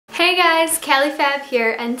Hey guys, Callie Fab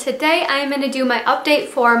here, and today I'm going to do my update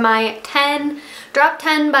for my Drop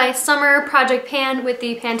 10 by Summer project pan with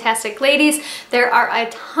the Fantastic Ladies. There are a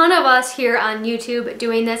ton of us here on YouTube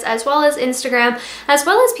doing this, as well as Instagram, as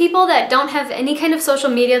well as people that don't have any kind of social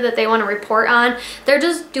media that they want to report on. They're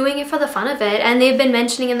just doing it for the fun of it, and they've been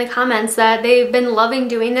mentioning in the comments that they've been loving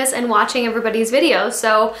doing this and watching everybody's videos.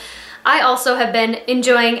 So I also have been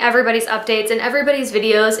enjoying everybody's updates and everybody's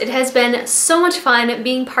videos. It has been so much fun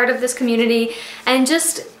being part of this community and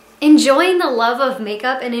just enjoying the love of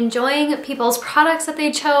makeup and enjoying people's products that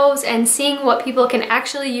they chose and seeing what people can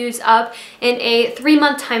actually use up in a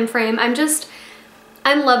 3-month time frame.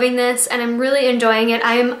 I'm loving this and I'm really enjoying it.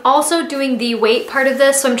 I am also doing the weight part of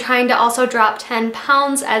this, so I'm trying to also drop 10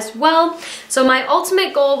 pounds as well. So my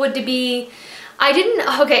ultimate goal would be,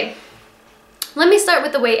 let me start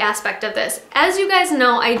with the weight aspect of this. As you guys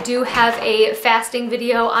know, I do have a fasting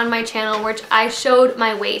video on my channel which I showed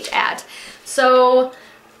my weight at. So,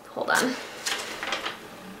 hold on.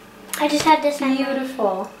 I just had this on.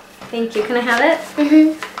 Beautiful. Thank you. Can I have it?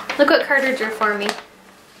 Mm-hmm. Look what Carter drew for me.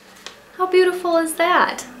 How beautiful is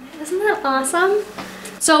that? Isn't that awesome?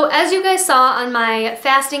 So as you guys saw on my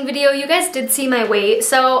fasting video, you guys did see my weight.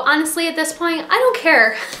 So honestly, at this point, I don't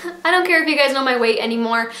care. I don't care if you guys know my weight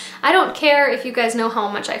anymore. I don't care if you guys know how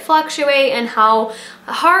much I fluctuate and how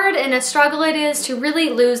hard and a struggle it is to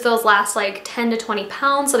really lose those last like 10 to 20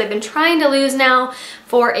 pounds that I've been trying to lose now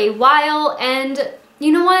for a while. And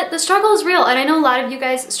you know what? The struggle is real. And I know a lot of you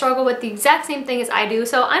guys struggle with the exact same thing as I do.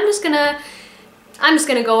 So I'm just gonna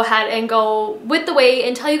go ahead and go with the weight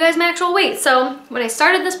and tell you guys my actual weight. So when I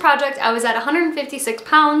started this project, I was at 156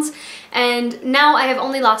 pounds, and now I have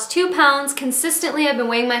only lost 2 pounds. Consistently, I've been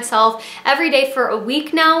weighing myself every day for a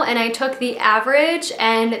week now, and I took the average,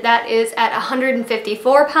 and that is at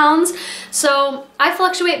 154 pounds. So I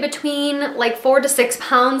fluctuate between like 4 to 6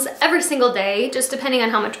 pounds every single day, just depending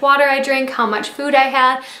on how much water I drink, how much food I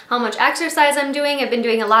had, how much exercise I'm doing. I've been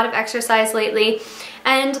doing a lot of exercise lately,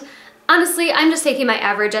 and honestly, I'm just taking my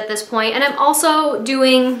average at this point, and I'm also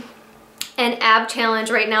doing an ab challenge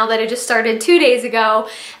right now that I just started 2 days ago,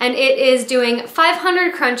 and it is doing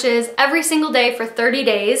 500 crunches every single day for 30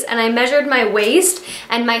 days, and I measured my waist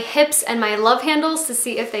and my hips and my love handles to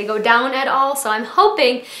see if they go down at all, so I'm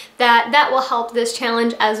hoping that that will help this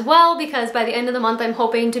challenge as well, because by the end of the month, I'm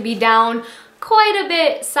hoping to be down quite a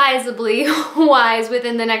bit sizably wise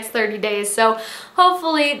within the next 30 days. So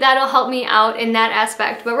hopefully that'll help me out in that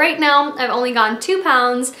aspect. But right now I've only gone 2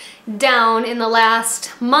 pounds down in the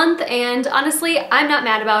last month, and honestly, I'm not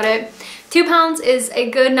mad about it. 2 pounds is a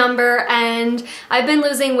good number, and I've been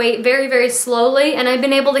losing weight very, very slowly, and I've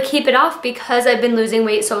been able to keep it off because I've been losing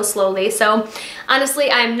weight so slowly. So honestly,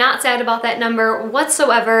 I'm not sad about that number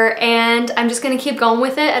whatsoever, and I'm just gonna keep going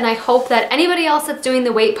with it, and I hope that anybody else that's doing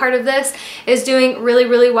the weight part of this is doing really,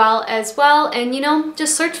 really well as well. And you know,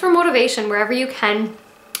 just search for motivation wherever you can.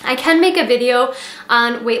 I can make a video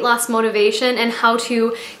on weight loss motivation and how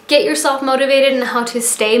to get yourself motivated and how to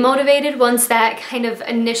stay motivated once that kind of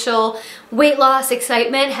initial weight loss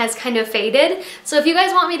excitement has kind of faded. So if you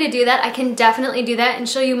guys want me to do that, I can definitely do that and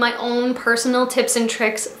show you my own personal tips and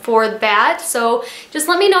tricks for that. So just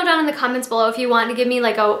let me know down in the comments below if you want to give me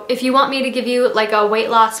like if you want me to give you like a weight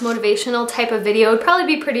loss motivational type of video. It'd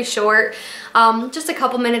probably be pretty short, just a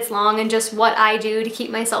couple minutes long, and just what I do to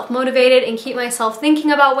keep myself motivated and keep myself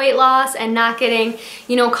thinking about weight loss and not getting,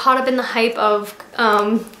 you know, caught up in the hype of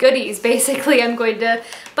goodies. Basically, I'm going to a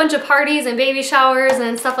bunch of parties and baby showers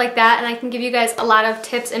and stuff like that, and I can give you guys a lot of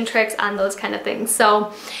tips and tricks on those kind of things.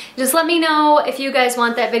 So just let me know if you guys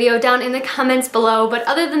want that video down in the comments below. But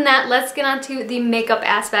other than that, let's get on to the makeup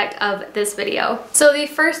aspect of this video. So the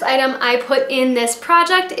first item I put in this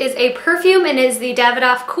project is a perfume, and it is the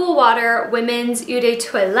Davidoff Cool Water Women's Eau de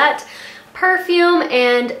Toilette perfume,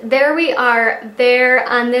 and there we are there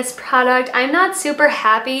on this product. I'm not super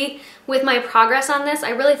happy with my progress on this. I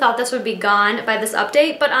really thought this would be gone by this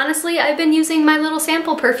update, but honestly, I've been using my little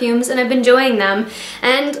sample perfumes and I've been enjoying them.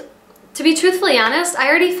 And to be truthfully honest, I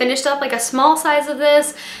already finished up like a small size of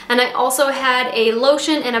this, and I also had a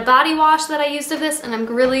lotion and a body wash that I used of this, and I'm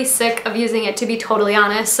really sick of using it, to be totally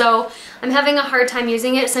honest. So I'm having a hard time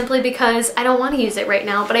using it simply because I don't want to use it right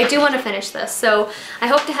now, but I do want to finish this. So I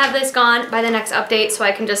hope to have this gone by the next update so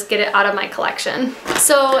I can just get it out of my collection.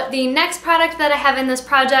 So the next product that I have in this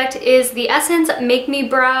project is the Essence Make Me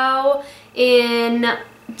Brow in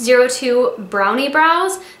 02 Brownie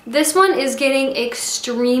Brows. This one is getting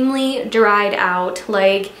extremely dried out.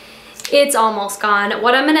 Like, it's almost gone.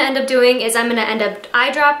 What I'm gonna end up doing is I'm gonna end up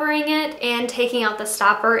eyedroppering it and taking out the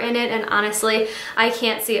stopper in it, and honestly, I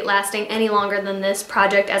can't see it lasting any longer than this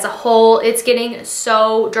project as a whole. It's getting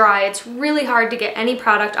so dry. It's really hard to get any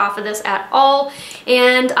product off of this at all,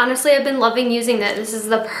 and honestly, I've been loving using that. This is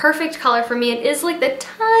the perfect color for me. It is like the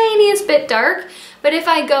tiniest bit dark, but if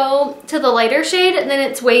I go to the lighter shade, then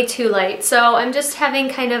it's way too light. So I'm just having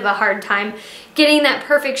kind of a hard time getting that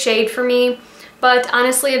perfect shade for me. But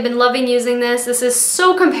honestly, I've been loving using this. This is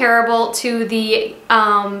so comparable to the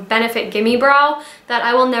Benefit Gimme Brow that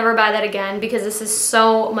I will never buy that again because this is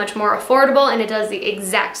so much more affordable and it does the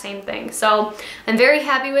exact same thing. So I'm very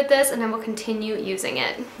happy with this and I will continue using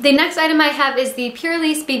it. The next item I have is the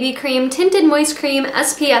Pur-lisse BB Cream Tinted Moist Cream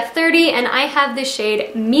SPF 30, and I have the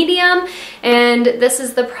shade Medium, and this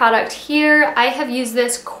is the product here. I have used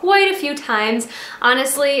this quite a few times.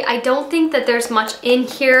 Honestly, I don't think that there's much in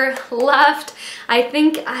here left. I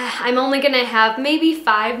think I'm only gonna have maybe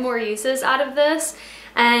 5 more uses out of this,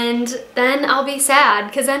 and then I'll be sad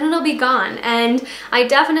because then it'll be gone. And I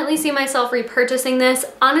definitely see myself repurchasing this.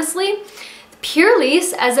 Honestly,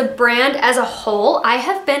 Pur-lisse as a brand as a whole, I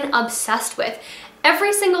have been obsessed with.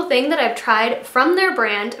 Every single thing that I've tried from their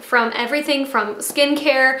brand, from everything from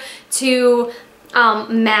skincare to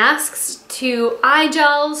masks to eye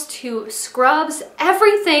gels to scrubs,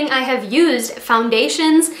 everything I have used,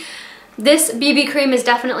 foundations. This BB cream is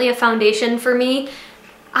definitely a foundation for me.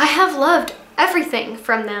 I have loved everything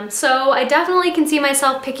from them, so I definitely can see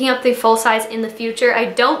myself picking up the full size in the future. I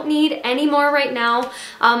don't need any more right now.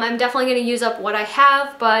 I'm definitely going to use up what I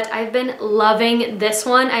have, but I've been loving this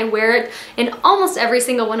one. I wear it in almost every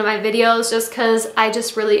single one of my videos just because I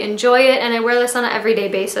just really enjoy it, and I wear this on an everyday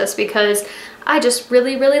basis because I just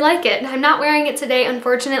really, really like it. I'm not wearing it today,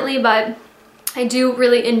 unfortunately, but I do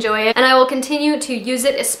really enjoy it, and I will continue to use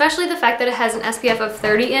it, especially the fact that it has an SPF of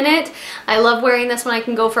 30 in it. I love wearing this when I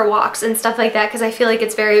can go for walks and stuff like that because I feel like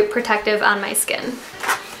it's very protective on my skin.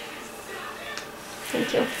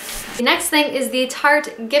 Thank you. The next thing is the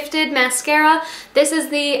Tarte Gifted Mascara. This is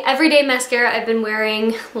the everyday mascara I've been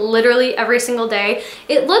wearing literally every single day.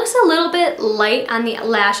 It looks a little bit light on the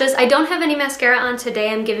lashes. I don't have any mascara on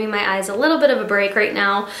today. I'm giving my eyes a little bit of a break right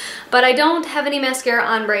now, but I don't have any mascara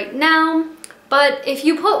on right now. But if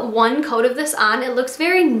you put one coat of this on, it looks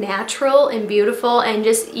very natural and beautiful and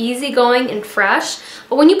just easygoing and fresh.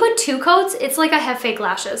 But when you put 2 coats, it's like I have fake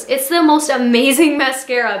lashes. It's the most amazing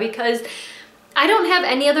mascara because I don't have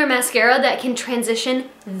any other mascara that can transition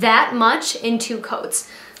that much in 2 coats.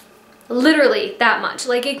 Literally that much.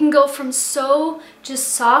 Like, it can go from so just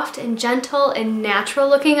soft and gentle and natural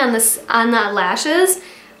looking on the lashes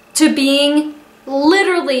to being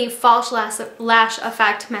literally false lash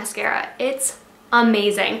effect mascara. It's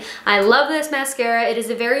amazing. I love this mascara. It is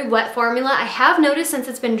a very wet formula. I have noticed since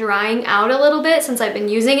it's been drying out a little bit, since I've been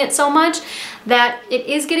using it so much, that it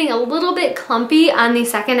is getting a little bit clumpy on the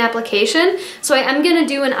second application. So I am going to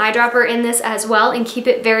do an eyedropper in this as well and keep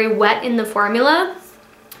it very wet in the formula.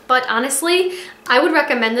 But honestly, I would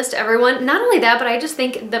recommend this to everyone. Not only that, but I just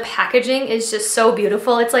think the packaging is just so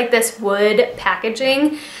beautiful. It's like this wood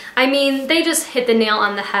packaging. I mean, they just hit the nail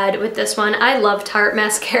on the head with this one. I love Tarte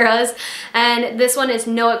mascaras, and this one is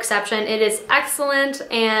no exception. It is excellent,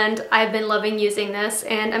 and I've been loving using this,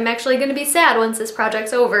 and I'm actually going to be sad once this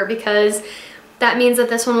project's over because that means that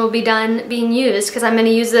this one will be done being used because I'm going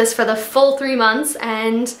to use this for the full 3 months,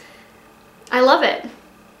 and I love it.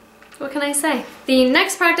 What can I say? The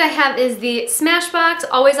next product I have is the Smashbox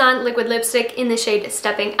Always On Liquid Lipstick in the shade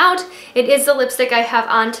Stepping Out. It is the lipstick I have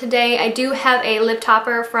on today. I do have a lip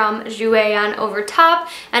topper from Jouer on over top,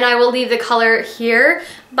 and I will leave the color here,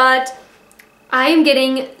 but I am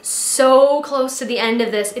getting so close to the end of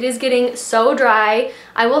this. It is getting so dry.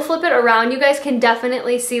 I will flip it around. You guys can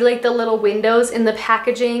definitely see like the little windows in the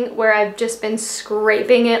packaging where I've just been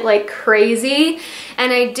scraping it like crazy.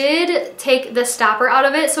 And I did take the stopper out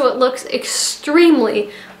of it, so it looks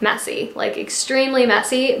extremely messy, like extremely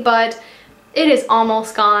messy, but it is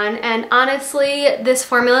almost gone. And honestly, this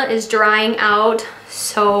formula is drying out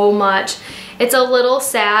so much. It's a little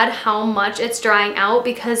sad how much it's drying out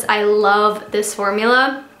because I love this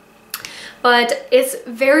formula, but it's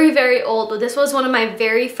very, very old. This was one of my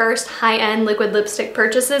very first high-end liquid lipstick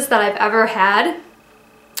purchases that I've ever had,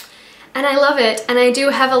 and I love it. And I do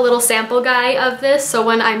have a little sample guy of this, so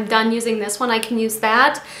when I'm done using this one, I can use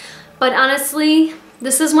that. But honestly,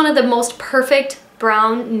 this is one of the most perfect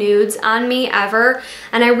brown nudes on me ever,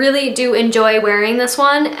 and I really do enjoy wearing this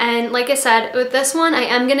one. And like I said, with this one I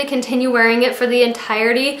am going to continue wearing it for the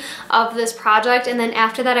entirety of this project, and then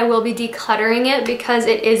after that I will be decluttering it because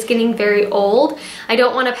it is getting very old. I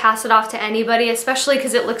don't want to pass it off to anybody, especially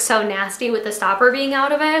because it looks so nasty with the stopper being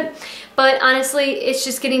out of it. But honestly, it's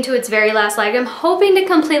just getting to its very last leg. I'm hoping to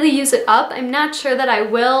completely use it up. I'm not sure that I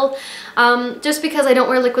will, just because I don't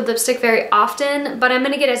wear liquid lipstick very often, but I'm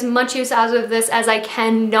going to get as much use out of this as I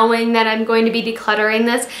can, knowing that I'm going to be decluttering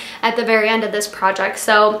this at the very end of this project.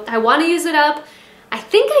 So I want to use it up. I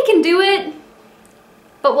think I can do it,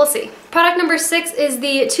 but we'll see. Product number 6 is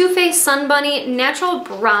the Too Faced Sun Bunny Natural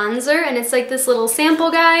Bronzer, and it's like this little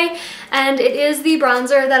sample guy, and it is the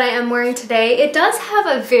bronzer that I am wearing today. It does have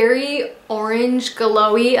a very orange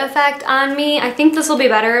glowy effect on me. I think this will be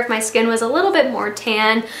better if my skin was a little bit more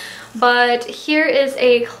tan, but here is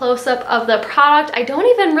a close-up of the product. I don't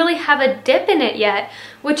even really have a dip in it yet,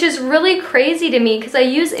 which is really crazy to me because I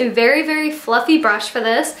use a very, very fluffy brush for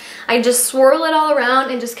this. I just swirl it all around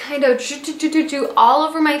and just kind of do all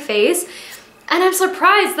over my face. And I'm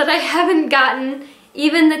surprised that I haven't gotten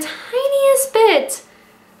even the tiniest bit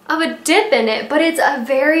of a dip in it, but it's a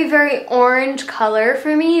very, very orange color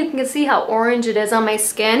for me. You can see how orange it is on my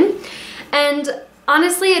skin. And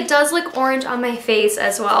honestly, it does look orange on my face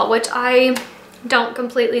as well, which I don't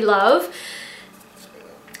completely love.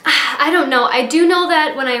 I don't know. I do know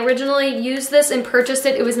that when I originally used this and purchased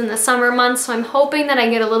it, it was in the summer months, so I'm hoping that I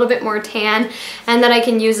get a little bit more tan and that I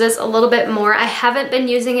can use this a little bit more. I haven't been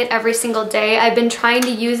using it every single day. I've been trying to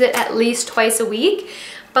use it at least twice a week,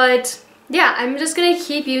 but yeah, I'm just gonna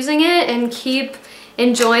keep using it and keep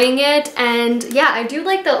enjoying it. And yeah, I do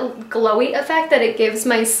like the glowy effect that it gives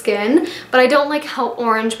my skin, but I don't like how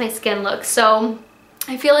orange my skin looks. So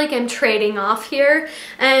I feel like I'm trading off here,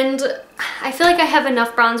 and I feel like I have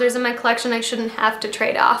enough bronzers in my collection. I shouldn't have to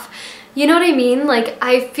trade off. You know what I mean? Like,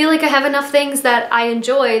 I feel like I have enough things that I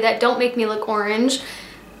enjoy that don't make me look orange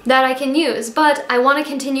that I can use, but I want to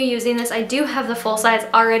continue using this. I do have the full size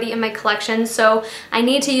already in my collection, so I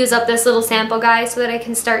need to use up this little sample guy so that I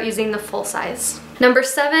can start using the full size. Number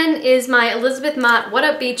 7 is my Elizabeth Mott What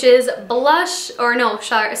Up Beaches blush, or no,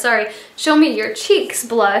 sorry, Show Me Your Cheeks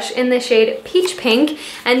blush in the shade Peach Pink.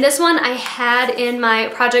 And this one I had in my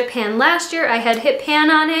project pan last year. I had hit pan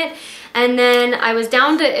on it, and then I was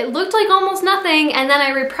down to, it looked like almost nothing, and then I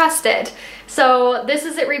repressed it. So this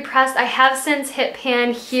is it repressed. I have since hit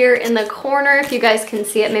pan here in the corner. If you guys can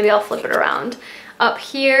see it, maybe I'll flip it around. Up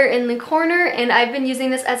here in the corner, and I've been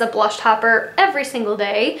using this as a blush topper every single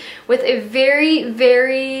day with a very,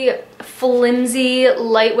 very flimsy,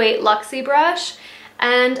 lightweight Luxie brush,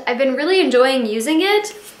 and I've been really enjoying using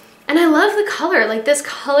it. And I love the color. Like, this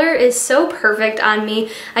color is so perfect on me.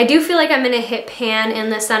 I do feel like I'm gonna hit pan in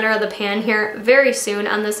the center of the pan here very soon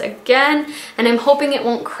on this again, and I'm hoping it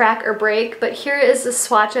won't crack or break, but here is a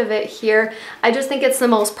swatch of it here. I just think it's the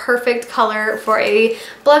most perfect color for a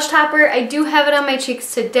blush topper. I do have it on my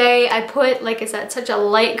cheeks today. I put, like I said, such a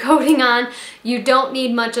light coating on. You don't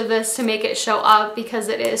need much of this to make it show up because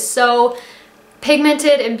it is so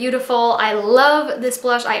pigmented and beautiful. I love this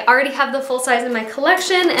blush. I already have the full size in my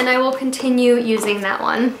collection, and I will continue using that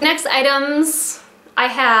one. Next items I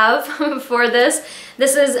have for this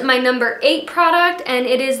is my number 8 product, and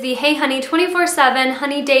it is the Hey Honey 24/7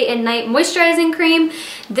 Honey Day and Night Moisturizing Cream.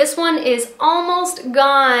 This one is almost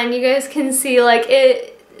gone. You guys can see, like, it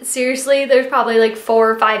seriously, there's probably like 4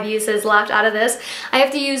 or 5 uses left out of this. I have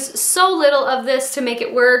to use so little of this to make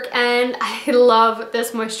it work, and I love this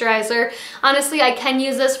moisturizer. Honestly, I can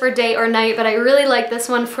use this for day or night, but I really like this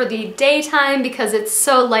one for the daytime because it's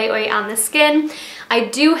so lightweight on the skin. I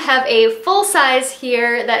do have a full size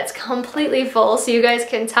here that's completely full, so you guys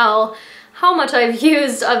can tell how much I've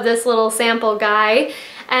used of this little sample guy,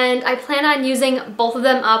 and I plan on using both of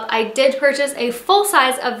them up. I did purchase a full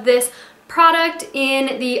size of this product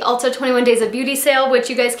in the Ulta 21 Days of Beauty sale, which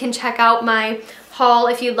you guys can check out my haul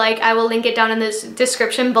if you'd like. I will link it down in the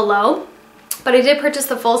description below. But I did purchase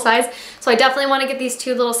the full size, so I definitely want to get these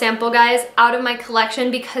 2 little sample guys out of my collection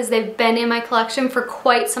because they've been in my collection for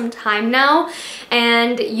quite some time now,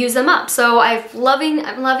 and use them up. So I'm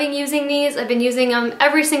loving using these. I've been using them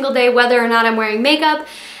every single day, whether or not I'm wearing makeup,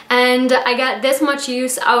 and I got this much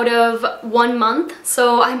use out of 1 month,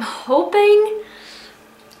 so I'm hoping,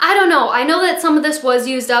 I don't know. I know that some of this was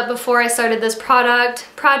used up before I started this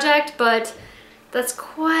project, but that's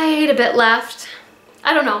quite a bit left.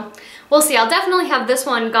 I don't know. We'll see. I'll definitely have this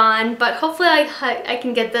one gone, but hopefully I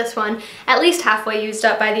can get this one at least halfway used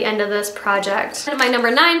up by the end of this project. And my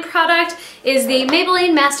number 9 product is the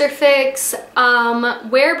Maybelline Master Fix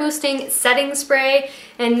Wear Boosting Setting Spray,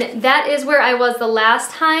 and that is where I was the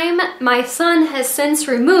last time. My son has since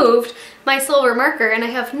removed my silver marker and I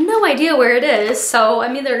have no idea where it is, so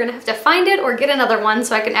I'm either gonna have to find it or get another one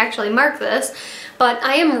so I can actually mark this. But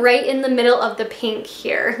I am right in the middle of the pink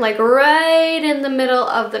here, like right in the middle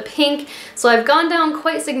of the pink. So I've gone down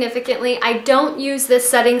quite significantly. I don't use this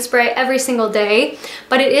setting spray every single day,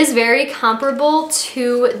 but it is very comparable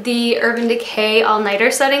to the Urban Decay All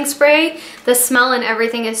Nighter setting spray. The smell and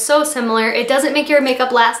everything is so similar. It doesn't make your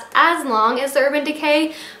makeup last as long as the Urban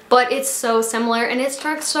Decay, but it's so similar, and it's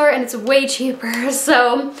drugstore and it's way cheaper.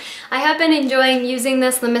 So I have been enjoying using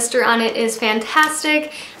this. The mister on it is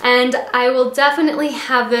fantastic, and I will definitely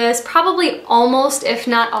have this probably almost, if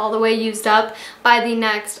not all the way, used up by the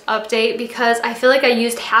next update, because I feel like I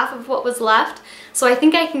used half of what was left. So I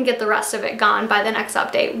think I can get the rest of it gone by the next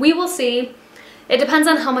update. We will see. It depends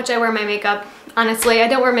on how much I wear my makeup. Honestly, I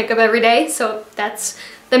don't wear makeup every day, so that's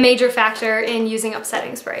the major factor in using up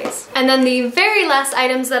setting sprays. And then the very last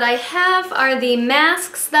items that I have are the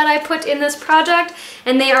masks that I put in this project,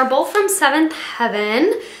 and they are both from Seventh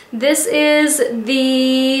Heaven. This is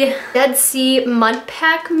the Dead Sea Mud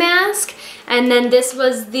Pack mask, and then this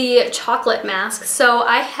was the chocolate mask. So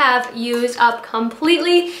I have used up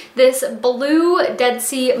completely this blue Dead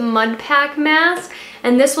Sea Mud Pack mask,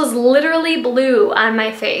 and this was literally blue on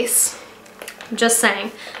my face. I'm just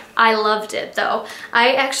saying. I loved it though.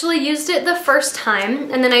 I actually used it the first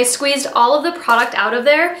time, and then I squeezed all of the product out of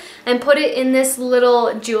there and put it in this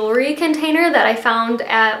little jewelry container that I found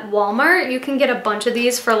at Walmart. You can get a bunch of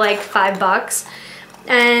these for like $5.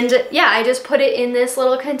 And yeah, I just put it in this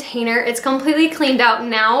little container. It's completely cleaned out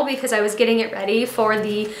now because I was getting it ready for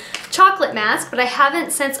the chocolate mask, but I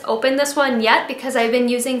haven't since opened this one yet because I've been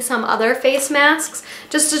using some other face masks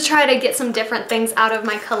just to try to get some different things out of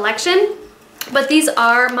my collection. But these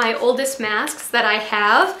are my oldest masks that I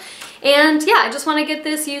have. And yeah, I just want to get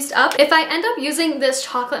this used up. If I end up using this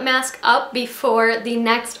chocolate mask up before the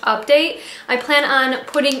next update, I plan on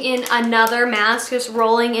putting in another mask, just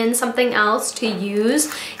rolling in something else to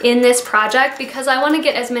use in this project, because I want to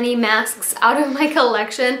get as many masks out of my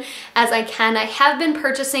collection as I can. I have been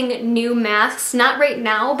purchasing new masks, not right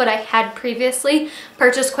now, but I had previously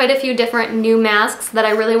purchased quite a few different new masks that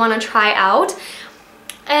I really want to try out.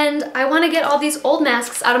 And I want to get all these old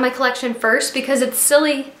masks out of my collection first, because it's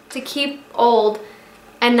silly to keep old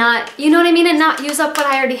and not, you know what I mean, and not use up what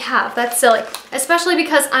I already have. That's silly, especially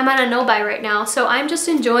because I'm on a no-buy right now. So I'm just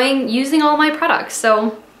enjoying using all my products.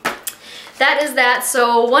 So that is that.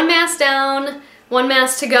 So one mask down, one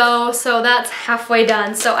mask to go. So that's halfway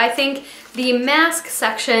done. So I think the mask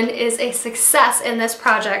section is a success in this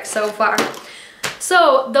project so far.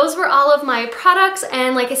 So those were all of my products,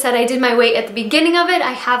 and like I said, I did my weight at the beginning of it.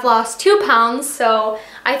 I have lost 2 pounds, so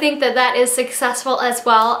I think that that is successful as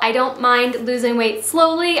well. I don't mind losing weight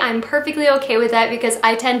slowly. I'm perfectly okay with that because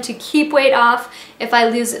I tend to keep weight off if I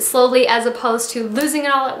lose it slowly as opposed to losing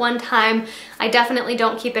it all at one time. I definitely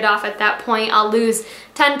don't keep it off at that point. I'll lose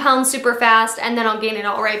 10 pounds super fast and then I'll gain it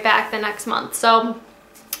all right back the next month. So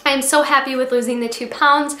I'm so happy with losing the 2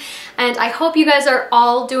 pounds, and I hope you guys are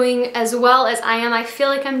all doing as well as I am. I feel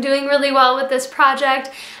like I'm doing really well with this project,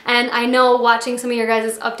 and I know watching some of your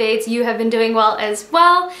guys' updates, you have been doing well as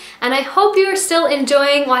well, and I hope you're still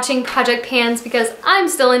enjoying watching project pans because I'm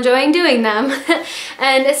still enjoying doing them.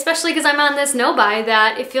 And especially because I'm on this no-buy,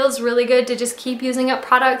 that it feels really good to just keep using up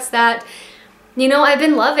products that, you know, I've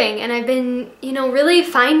been loving, and I've been, you know, really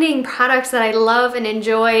finding products that I love and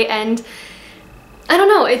enjoy, and I don't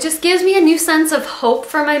know, it just gives me a new sense of hope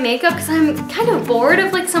for my makeup because I'm kind of bored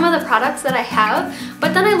of like some of the products that I have,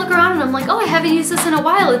 but then I look around and I'm like, oh, I haven't used this in a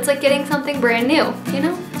while. It's like getting something brand new, you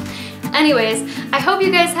know? Anyways, I hope you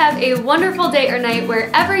guys have a wonderful day or night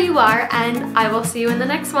wherever you are, and I will see you in the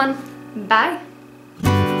next one. Bye!